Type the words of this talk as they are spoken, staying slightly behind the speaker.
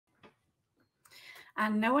I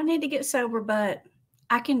know I need to get sober, but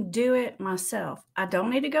I can do it myself. I don't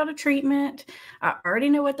need to go to treatment. I already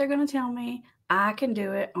know what they're going to tell me. I can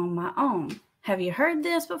do it on my own. Have you heard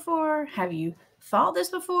this before? Have you thought this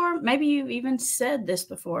before? Maybe you've even said this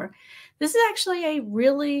before. This is actually a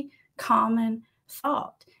really common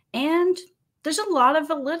thought. And there's a lot of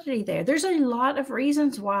validity there. There's a lot of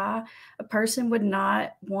reasons why a person would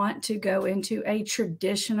not want to go into a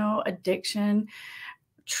traditional addiction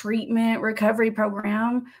treatment recovery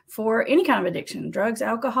program for any kind of addiction, drugs,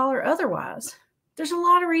 alcohol, or otherwise. There's a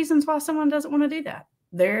lot of reasons why someone doesn't want to do that.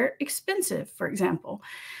 They're expensive, for example.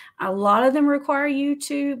 A lot of them require you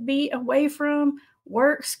to be away from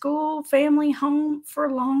work, school, family, home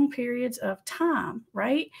for long periods of time,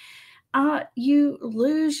 right? You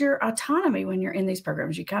lose your autonomy when you're in these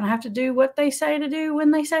programs. You kind of have to do what they say to do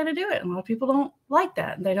when they say to do it. And a lot of people don't like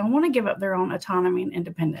that. They don't want to give up their own autonomy and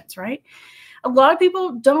independence, right? A lot of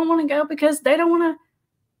people don't want to go because they don't want to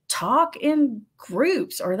talk in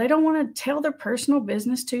groups or they don't want to tell their personal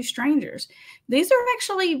business to strangers. These are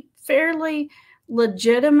actually fairly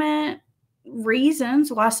legitimate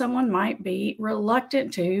reasons why someone might be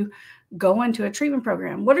reluctant to go into a treatment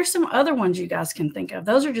program. What are some other ones you guys can think of?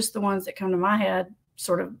 Those are just the ones that come to my head,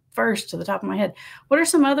 sort of first to the top of my head. What are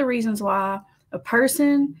some other reasons why a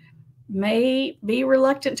person may be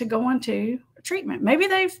reluctant to go into treatment? Maybe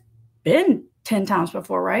they've been 10 times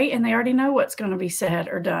before, right? And they already know what's going to be said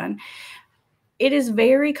or done. It is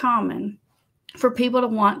very common for people to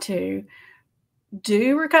want to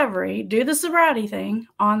do recovery, do the sobriety thing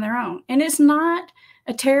on their own. And it's not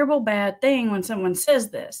a terrible bad thing when someone says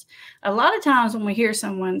this. A lot of times when we hear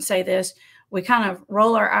someone say this, we kind of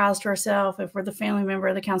roll our eyes to ourselves if we're the family member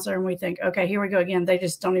or the counselor and we think, okay, here we go again. They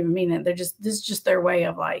just don't even mean it. This is just their way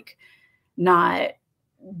of like not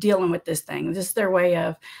dealing with this thing. This is their way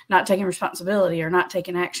of not taking responsibility or not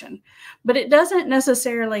taking action. But it doesn't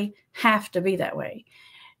necessarily have to be that way.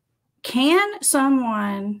 Can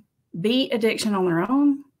someone beat addiction on their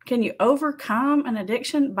own? Can you overcome an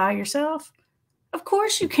addiction by yourself? Of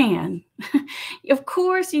course you can. Of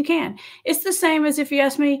course you can. It's the same as if you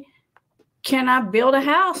ask me, can I build a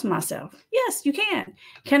house myself? Yes, you can.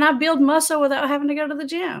 Can I build muscle without having to go to the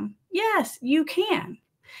gym? Yes, you can.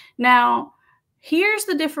 Now, here's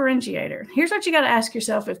the differentiator. Here's what you got to ask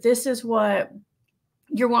yourself if this is what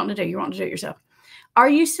you're wanting to do. You want to do it yourself. Are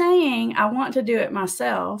you saying, I want to do it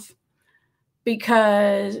myself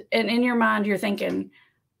because, and in your mind, you're thinking,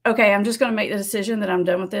 okay, I'm just going to make the decision that I'm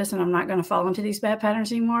done with this and I'm not going to fall into these bad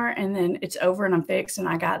patterns anymore. And then it's over and I'm fixed and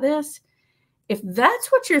I got this. If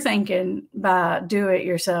that's what you're thinking by do it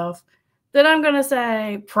yourself, then I'm going to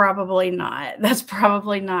say probably not. That's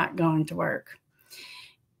probably not going to work.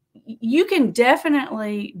 You can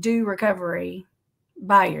definitely do recovery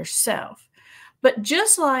by yourself. But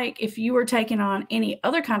just like if you were taking on any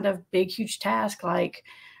other kind of big, huge task, like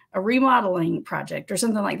a remodeling project or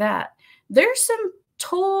something like that, there's some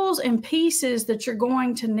tools and pieces that you're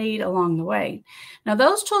going to need along the way. Now,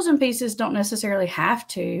 those tools and pieces don't necessarily have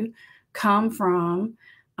to come from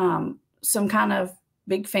some kind of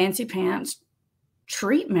big fancy pants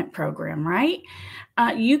treatment program, right?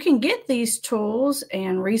 You can get these tools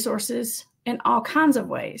and resources in all kinds of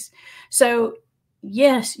ways. So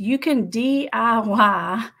yes, you can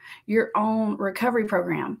DIY your own recovery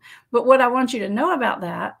program. But what I want you to know about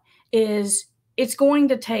that is it's going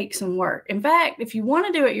to take some work. In fact, if you want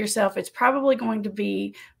to do it yourself, it's probably going to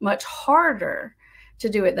be much harder to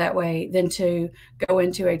do it that way than to go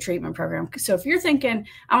into a treatment program. So if you're thinking,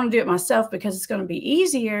 I want to do it myself because it's going to be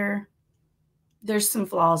easier, there's some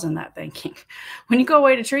flaws in that thinking. When you go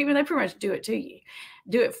away to treatment, they pretty much do it to you,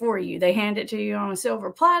 do it for you. They hand it to you on a silver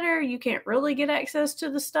platter. You can't really get access to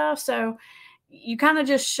the stuff. So you kind of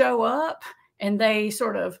just show up and they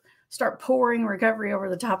sort of start pouring recovery over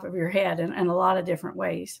the top of your head in a lot of different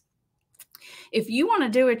ways. If you want to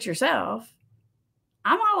do it yourself,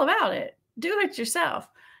 I'm all about it. Do it yourself.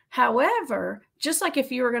 However, just like if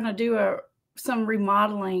you were going to do some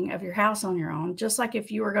remodeling of your house on your own, just like if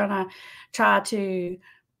you were going to try to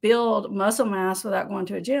build muscle mass without going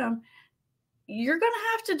to a gym, you're going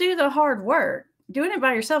to have to do the hard work. Doing it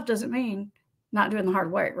by yourself doesn't mean not doing the hard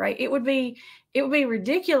work, right? It would be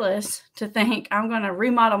ridiculous to think I'm going to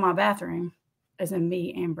remodel my bathroom, as in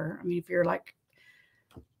me, Amber. I mean, if you're like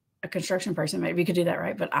a construction person, maybe you could do that,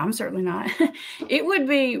 right? But I'm certainly not. It would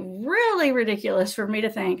be really ridiculous for me to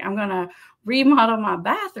think I'm going to remodel my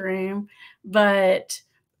bathroom, but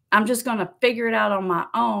I'm just going to figure it out on my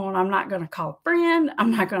own. I'm not going to call a friend.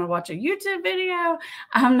 I'm not going to watch a YouTube video.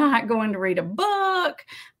 I'm not going to read a book.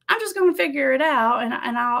 I'm just going to figure it out.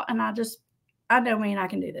 I know me and I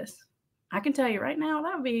can do this. I can tell you right now,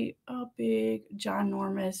 that would be a big,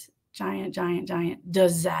 ginormous, giant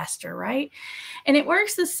disaster, right? And it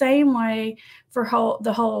works the same way for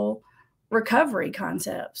the whole recovery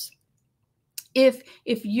concepts. If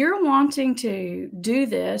you're wanting to do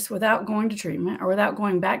this without going to treatment or without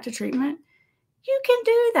going back to treatment, you can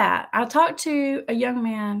do that. I talked to a young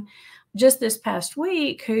man just this past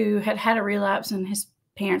week who had a relapse, and his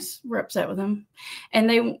parents were upset with him, and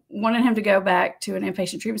they wanted him to go back to an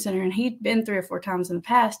inpatient treatment center. And he'd been 3 or 4 times in the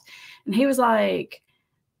past. And he was like,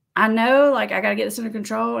 I know, like, I got to get this under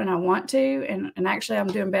control, and I want to, and actually I'm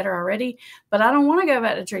doing better already, but I don't want to go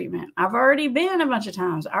back to treatment. I've already been a bunch of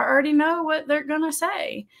times. I already know what they're going to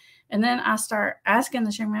say. And then I start asking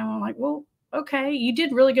this young man, I'm like, well, okay, you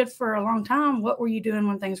did really good for a long time. What were you doing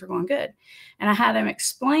when things were going good? And I had him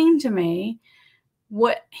explain to me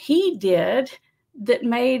what he did that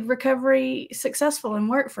made recovery successful and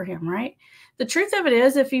work for him, right? The truth of it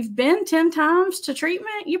is, if you've been 10 times to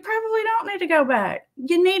treatment, you probably don't need to go back.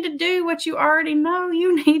 You need to do what you already know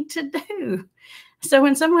you need to do. So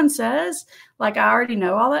when someone says, like, I already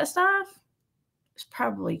know all that stuff, it's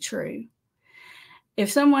probably true.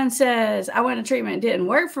 If someone says, I went to treatment, it didn't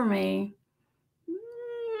work for me,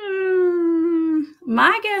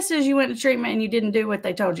 my guess is you went to treatment and you didn't do what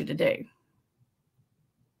they told you to do.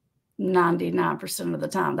 99% of the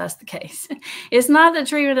time, that's the case. It's not that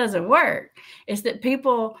treatment doesn't work. It's that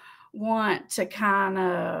people want to kind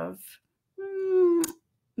of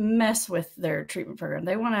mess with their treatment program.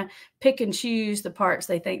 They want to pick and choose the parts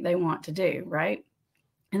they think they want to do, right?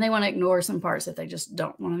 And they want to ignore some parts that they just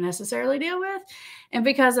don't want to necessarily deal with. And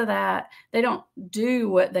because of that, they don't do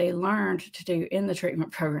what they learned to do in the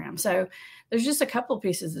treatment program. So there's just a couple of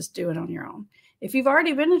pieces that's do it on your own. If you've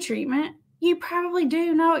already been to treatment, you probably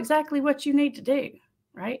do know exactly what you need to do,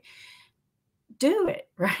 right? Do it,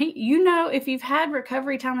 right? You know, if you've had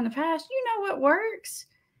recovery time in the past, you know what works.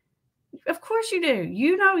 Of course you do.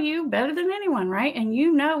 You know you better than anyone, right? And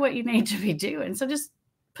you know what you need to be doing. So just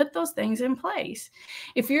put those things in place.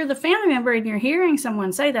 If you're the family member and you're hearing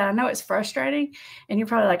someone say that, I know it's frustrating. And you're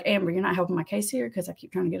probably like, Amber, you're not helping my case here because I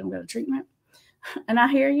keep trying to get them to go to treatment. And I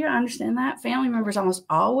hear you. I understand that. Family members almost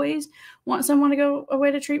always want someone to go away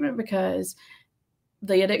to treatment because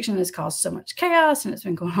the addiction has caused so much chaos and it's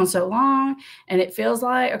been going on so long. And it feels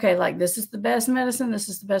like, okay, like this is the best medicine. This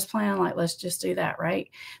is the best plan. Like, let's just do that, right?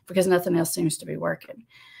 Because nothing else seems to be working.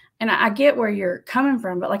 And I get where you're coming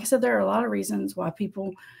from. But like I said, there are a lot of reasons why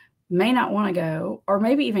people may not want to go, or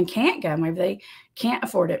maybe even can't go. Maybe they can't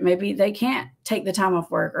afford it. Maybe they can't take the time off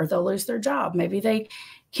work, or they'll lose their job. Maybe they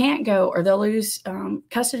can't go, or they'll lose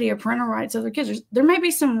custody or parental rights of their kids. There may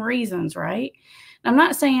be some reasons, right? I'm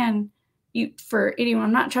not saying for anyone,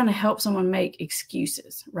 I'm not trying to help someone make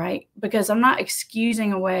excuses, right? Because I'm not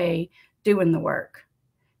excusing away doing the work.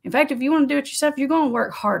 In fact, if you want to do it yourself, you're going to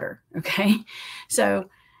work harder, okay? So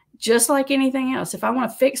just like anything else, if I want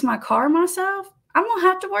to fix my car myself, I'm going to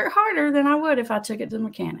have to work harder than I would if I took it to the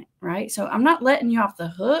mechanic, right? So I'm not letting you off the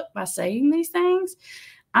hook by saying these things.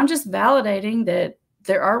 I'm just validating that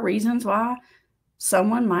there are reasons why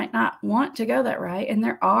someone might not want to go that route, and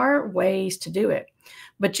there are ways to do it.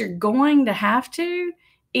 But you're going to have to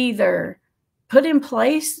either put in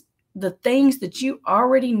place the things that you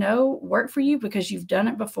already know work for you because you've done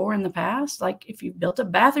it before in the past. Like if you've built a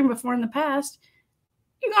bathroom before in the past,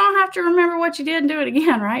 you're going to have to remember what you did and do it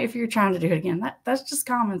again, right? If you're trying to do it again, that's just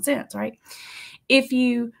common sense, right? If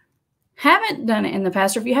you haven't done it in the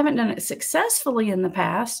past, or if you haven't done it successfully in the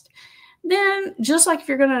past, then just like if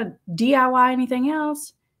you're going to DIY anything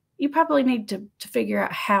else, you probably need to figure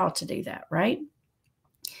out how to do that, right?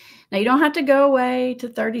 Now, you don't have to go away to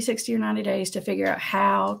 30, 60, or 90 days to figure out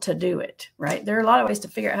how to do it, right? There are a lot of ways to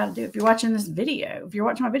figure out how to do it. If you're watching this video, if you're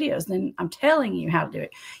watching my videos, then I'm telling you how to do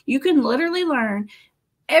it. You can literally learn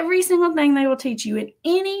every single thing they will teach you in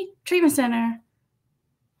any treatment center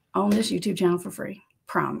on this YouTube channel for free.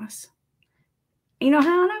 Promise. You know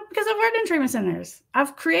how I know? Because I've worked in treatment centers.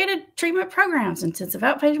 I've created treatment programs, intensive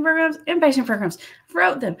outpatient programs, inpatient programs. I've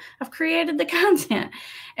wrote them. I've created the content.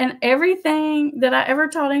 And everything that I ever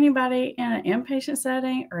taught anybody in an inpatient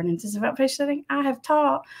setting or an intensive outpatient setting, I have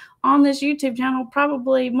taught on this YouTube channel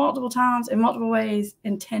probably multiple times in multiple ways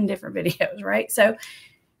in 10 different videos, right? So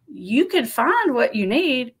you could find what you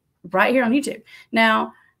need right here on YouTube.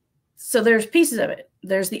 Now, so there's pieces of it.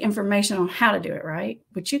 There's the information on how to do it, right?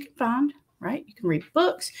 Which you can find. Right? You can read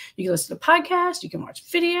books, you can listen to podcasts, you can watch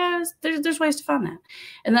videos. There's ways to find that.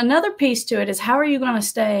 And another piece to it is, how are you going to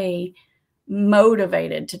stay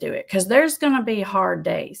motivated to do it? Because there's going to be hard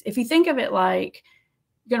days. If you think of it like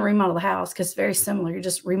you're going to remodel the house, because it's very similar. You're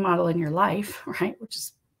just remodeling your life, right? Which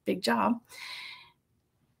is a big job.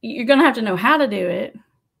 you're going to have to know how to do it.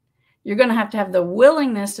 You're going to have the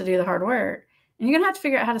willingness to do the hard work. And you're going to have to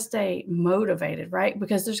figure out how to stay motivated, right?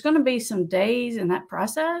 Because there's going to be some days in that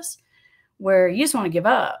process where you just want to give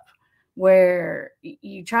up, where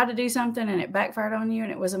you try to do something and it backfired on you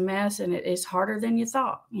and it was a mess and it is harder than you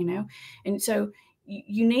thought, you know? And so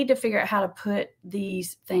you need to figure out how to put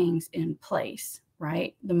these things in place,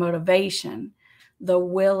 right? The motivation, the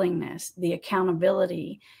willingness, the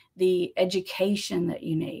accountability, the education that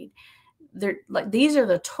you need. These are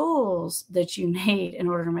the tools that you need in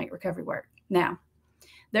order to make recovery work. Now,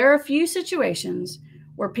 there are a few situations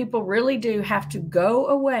where people really do have to go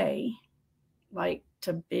away, like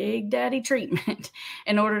to Big Daddy treatment,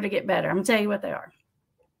 in order to get better. I'm going to tell you what they are.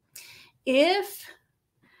 If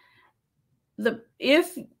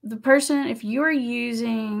you're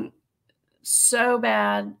using so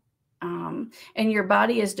bad and your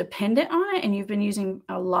body is dependent on it and you've been using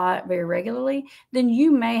a lot very regularly, then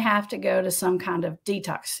you may have to go to some kind of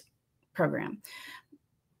detox program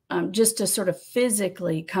just to sort of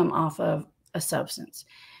physically come off of a substance.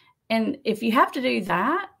 And if you have to do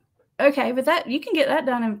that, okay, but that you can get that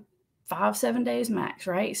done in 5-7 days max,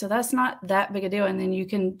 right? So that's not that big a deal. And then you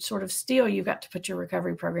can sort of you've got to put your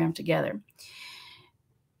recovery program together.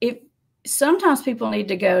 Sometimes people need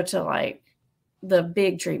to go to like the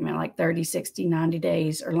big treatment, like 30, 60, 90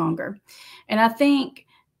 days or longer. And I think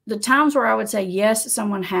the times where I would say, yes,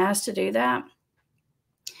 someone has to do that.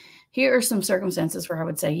 Here are some circumstances where I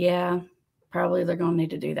would say, yeah, probably they're going to need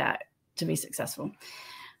to do that to be successful.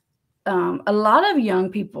 A lot of young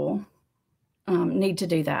people need to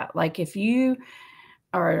do that. Like if you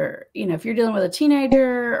are, if you're dealing with a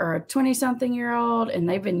teenager or a 20-something-year-old and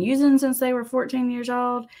they've been using since they were 14 years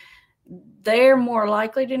old, they're more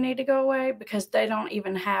likely to need to go away because they don't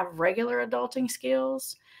even have regular adulting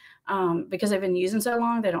skills because they've been using so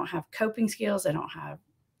long. They don't have coping skills. They don't have,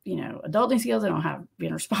 adulting skills. They don't have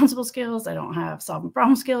being responsible skills. They don't have solving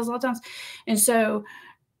problem skills a lot of times. And so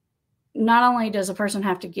not only does a person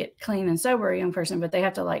have to get clean and sober, a young person, but they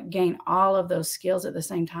have to like gain all of those skills at the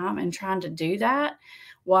same time, and trying to do that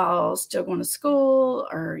while still going to school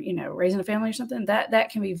or, raising a family or something, that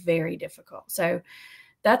can be very difficult. So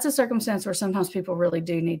that's a circumstance where sometimes people really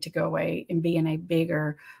do need to go away and be in a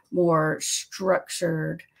bigger, more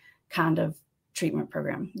structured kind of treatment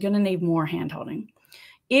program. You're going to need more handholding.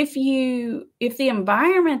 If the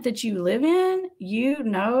environment that you live in,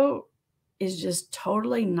 is just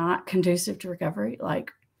totally not conducive to recovery,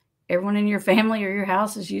 like everyone in your family or your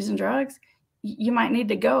house is using drugs, you might need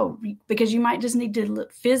to go because you might just need to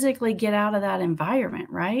physically get out of that environment,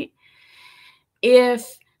 right?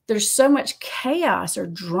 If there's so much chaos or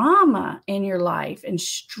drama in your life and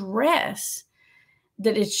stress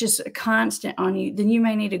that it's just a constant on you, then you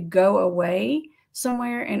may need to go away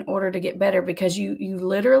somewhere in order to get better, because you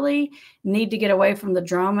literally need to get away from the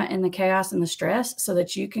drama and the chaos and the stress so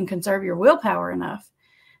that you can conserve your willpower enough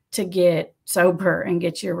to get sober and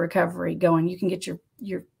get your recovery going. You can get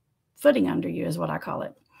your footing under you, is what I call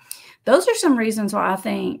it. Those are some reasons why I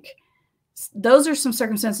think those are some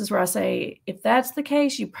circumstances where I say, if that's the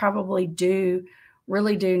case, you probably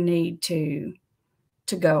really do need to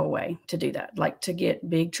go away to do that, like to get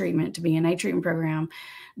big treatment, to be in a treatment program.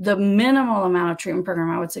 The minimal amount of treatment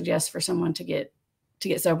program I would suggest for someone to get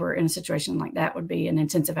sober in a situation like that would be an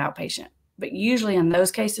intensive outpatient. But usually in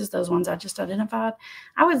those cases, those ones I just identified,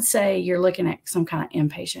 I would say you're looking at some kind of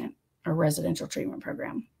inpatient or residential treatment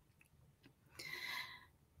program.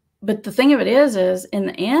 But the thing of it is in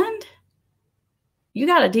the end, you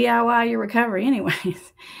got to DIY your recovery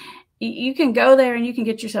anyways. You can go there and you can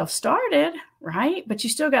get yourself started, right? But you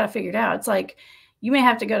still got to figure it out. It's like you may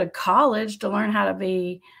have to go to college to learn how to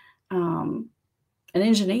be an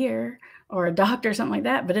engineer or a doctor or something like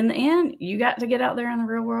that. But in the end, you got to get out there in the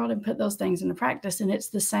real world and put those things into practice. And it's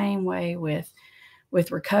the same way with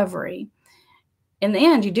recovery. In the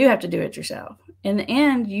end, you do have to do it yourself. In the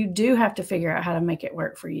end, you do have to figure out how to make it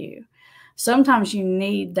work for you. Sometimes you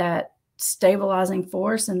need that stabilizing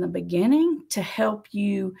force in the beginning to help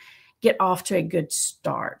you get off to a good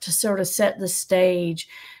start, to sort of set the stage,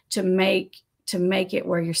 to make it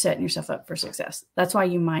where you're setting yourself up for success. That's why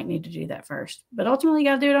you might need to do that first. But ultimately, you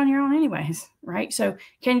got to do it on your own anyways, right? So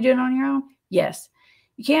can you do it on your own? Yes.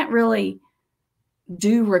 You can't really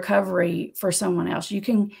do recovery for someone else. You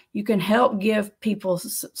can help give people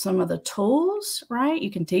some of the tools, right? You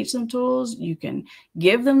can teach them tools. You can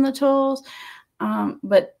give them the tools.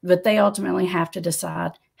 But they ultimately have to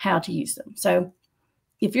decide how to use them. So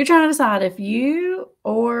if you're trying to decide if you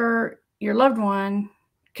or your loved one,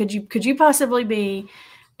 could you possibly be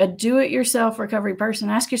a do-it-yourself recovery person,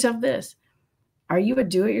 ask yourself this: are you a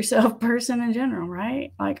do-it-yourself person in general,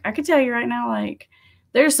 right? Like, I could tell you right now, like,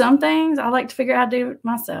 there's some things I like to figure out how to do it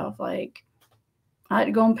myself. Like, I like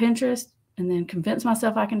to go on Pinterest and then convince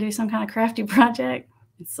myself I can do some kind of crafty project.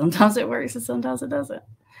 And sometimes it works and sometimes it doesn't.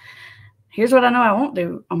 Here's what I know I won't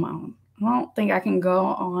do on my own. I don't think I can go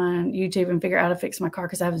on YouTube and figure out how to fix my car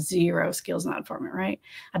because I have zero skills in that department, right?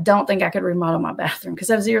 I don't think I could remodel my bathroom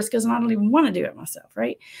because I have zero skills and I don't even want to do it myself,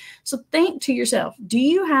 right? So think to yourself, do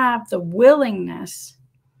you have the willingness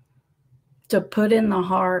to put in the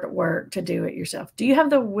hard work to do it yourself? Do you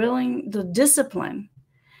have the discipline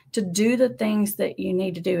to do the things that you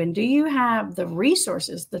need to do? And do you have the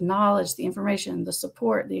resources, the knowledge, the information, the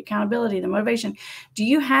support, the accountability, the motivation? Do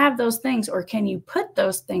you have those things, or can you put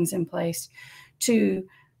those things in place to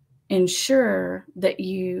ensure that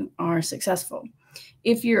you are successful?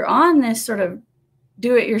 If you're on this sort of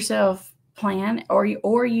do-it-yourself plan, or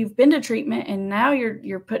you've been to treatment and now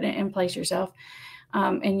you're putting it in place yourself,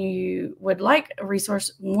 and you would like a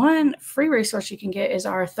resource, one free resource you can get is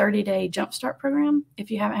our 30-day Jumpstart program. If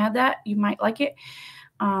you haven't had that, you might like it.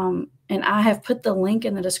 And I have put the link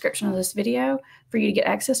in the description of this video for you to get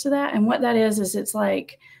access to that. And what that is it's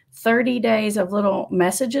like 30 days of little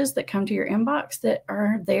messages that come to your inbox that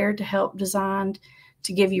are there to help designed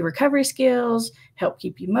to give you recovery skills, help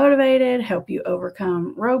keep you motivated, help you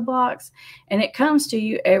overcome roadblocks. And it comes to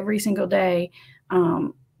you every single day,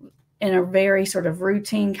 in a very sort of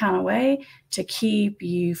routine kind of way to keep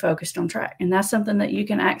you focused on track. And that's something that you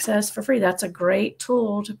can access for free. That's a great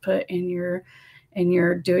tool to put in your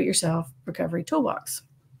do-it-yourself recovery toolbox.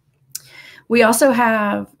 We also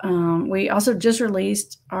have, we also just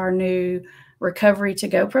released our new Recovery to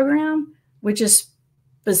Go program, which is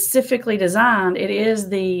specifically designed. It is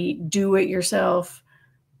the do-it-yourself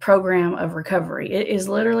program of recovery. It is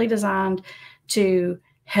literally designed to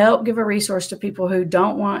help give a resource to people who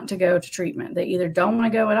don't want to go to treatment. They either don't want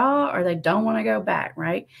to go at all or they don't want to go back,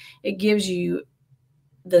 right? It gives you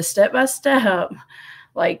the step-by-step,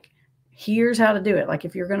 like, here's how to do it. Like,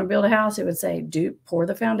 if you're going to build a house, it would say, pour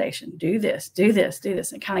the foundation, do this, do this, do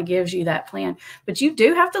this. It kind of gives you that plan. But you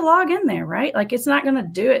do have to log in there, right? Like, it's not going to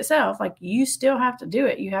do itself. Like, you still have to do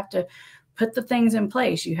it. You have to put the things in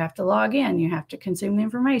place. You have to log in. You have to consume the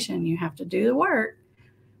information. You have to do the work.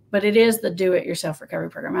 But it is the do-it-yourself recovery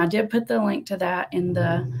program. I did put the link to that in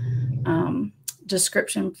the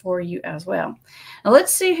description for you as well. Now,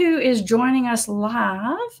 let's see who is joining us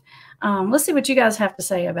live. Let's see what you guys have to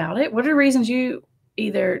say about it. What are the reasons you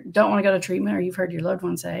either don't want to go to treatment or you've heard your loved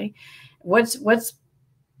one say? Has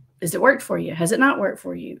it worked for you? Has it not worked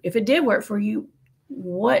for you? If it did work for you,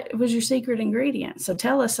 what was your secret ingredient? So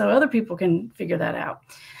tell us so other people can figure that out.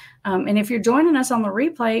 And if you're joining us on the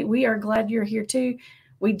replay, we are glad you're here too.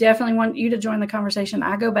 We definitely want you to join the conversation.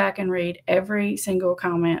 I go back and read every single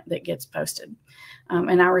comment that gets posted,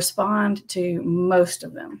 and I respond to most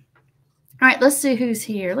of them. All right, let's see who's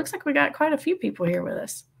here. Looks like we got quite a few people here with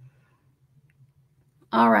us.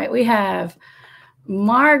 All right, we have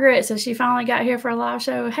Margaret. So she finally got here for a live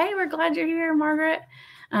show. Hey, we're glad you're here, Margaret.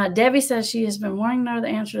 Debbie says she has been wanting to know the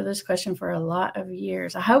answer to this question for a lot of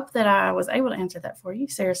years. I hope that I was able to answer that for you.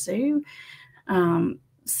 Sarah Sue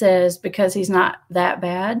says because he's not that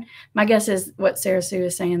bad. My guess is what Sarah Sue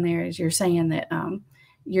is saying there is you're saying that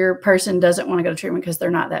your person doesn't want to go to treatment because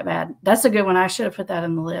they're not that bad. That's a good one. I should have put that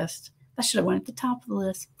in the list. I should have went at the top of the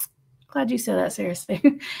list. Glad you said that, Sarah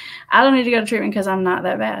Sue. I don't need to go to treatment because I'm not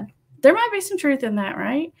that bad. There might be some truth in that,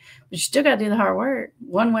 right? But you still got to do the hard work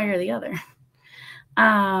one way or the other.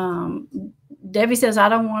 Debbie says, I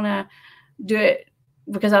don't want to do it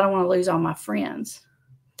because I don't want to lose all my friends.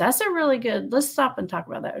 That's a really good, let's stop and talk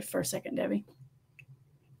about that for a second, Debbie.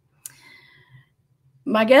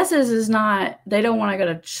 My guess is not, they don't want to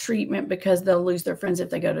go to treatment because they'll lose their friends if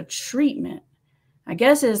they go to treatment. My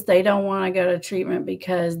guess is they don't want to go to treatment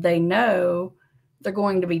because they know they're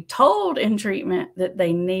going to be told in treatment that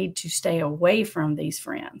they need to stay away from these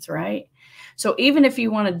friends, right? So even if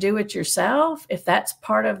you want to do it yourself, if that's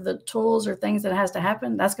part of the tools or things that has to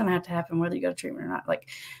happen, that's going to have to happen whether you go to treatment or not. Like,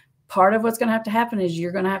 part of what's going to have to happen is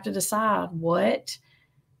you're going to have to decide what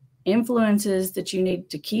influences that you need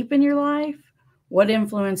to keep in your life, what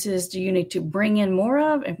influences do you need to bring in more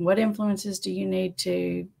of, and what influences do you need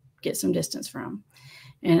to get some distance from.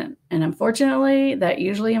 And unfortunately, that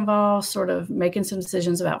usually involves sort of making some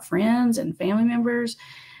decisions about friends and family members,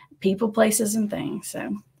 people, places, and things.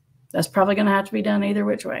 So that's probably going to have to be done either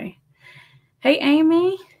which way. Hey,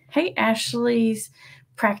 Amy. Hey, Ashley's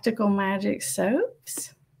Practical Magic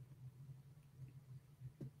Soaps.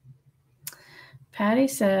 Patty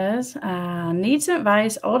says, need some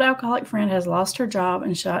advice. Old alcoholic friend has lost her job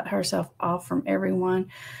and shut herself off from everyone.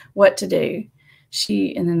 What to do?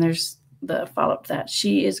 And then there's the follow-up to that.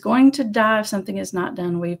 She is going to die if something is not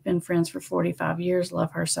done. We've been friends for 45 years.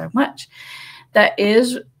 Love her so much. That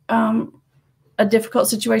is a difficult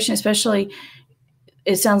situation, especially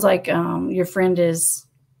it sounds like your friend is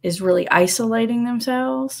really isolating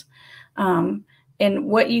themselves. And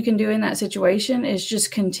what you can do in that situation is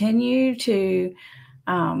just continue to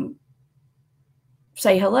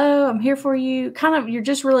say, hello, I'm here for you. Kind of, you're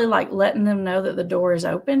just really like letting them know that the door is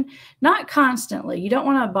open, not constantly. You don't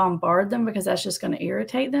want to bombard them because that's just going to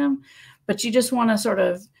irritate them, but you just want to sort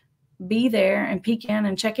of be there and peek in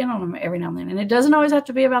and check in on them every now and then. And it doesn't always have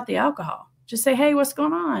to be about the alcohol. Just say, hey, what's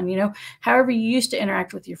going on? You know, however you used to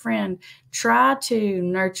interact with your friend, try to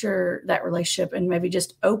nurture that relationship and maybe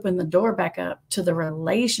just open the door back up to the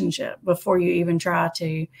relationship before you even try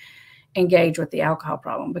to engage with the alcohol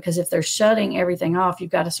problem. Because if they're shutting everything off,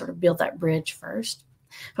 you've got to sort of build that bridge first.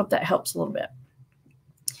 Hope that helps a little bit.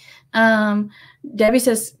 Debbie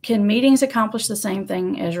says, can meetings accomplish the same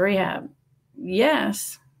thing as rehab?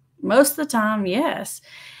 Yes. Most of the time, yes.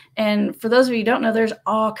 And for those of you who don't know, there's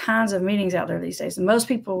all kinds of meetings out there these days. And most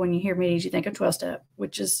people, when you hear meetings, you think of 12-step,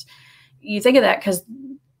 which is, you think of that because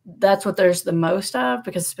that's what there's the most of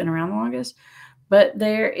because it's been around the longest. But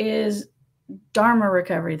there is Dharma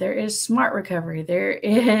recovery. There is smart recovery. There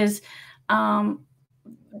is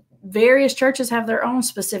various churches have their own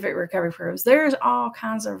specific recovery programs. There's all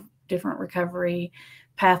kinds of different recovery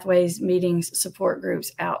pathways, meetings, support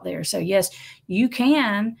groups out there. So yes, you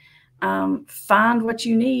can find what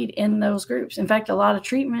you need in those groups. In fact, a lot of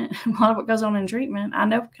what goes on in treatment, I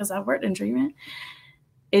know because I've worked in treatment,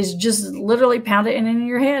 is just literally pound it in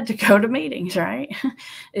your head to go to meetings, right?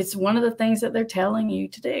 It's one of the things that they're telling you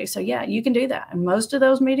to do. So yeah, you can do that. And most of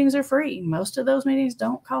those meetings are free. Most of those meetings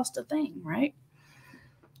don't cost a thing, right?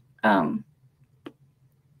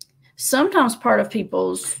 Sometimes part of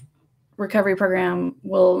people's recovery program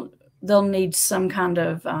they'll need some kind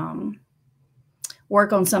of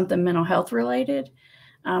work on something mental health related.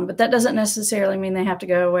 But that doesn't necessarily mean they have to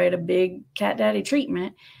go away to big cat daddy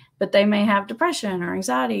treatment, but they may have depression or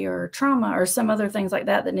anxiety or trauma or some other things like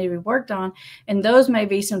that need to be worked on. And those may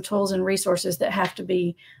be some tools and resources that have to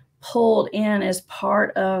be pulled in as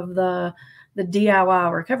part of the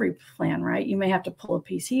DIY recovery plan, right? You may have to pull a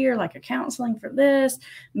piece here, like a counseling for this,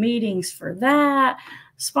 meetings for that,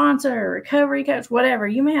 sponsor, recovery coach, whatever.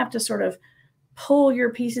 You may have to sort of pull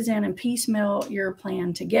your pieces in and piecemeal your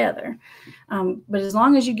plan together. But as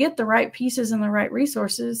long as you get the right pieces and the right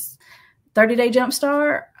resources, 30-day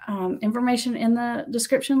Jumpstart, information in the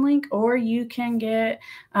description link, or you can get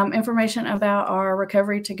information about our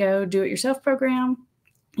Recovery to Go Do-It-Yourself program.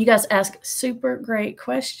 You guys ask super great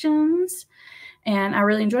questions, and I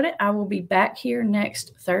really enjoyed it. I will be back here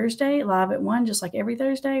next Thursday, live at 1, just like every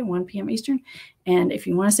Thursday, 1 p.m. Eastern. And if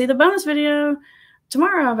you want to see the bonus video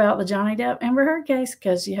tomorrow about the Johnny Depp Amber Heard case,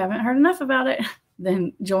 because you haven't heard enough about it,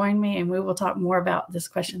 then join me and we will talk more about this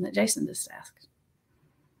question that Jason just asked.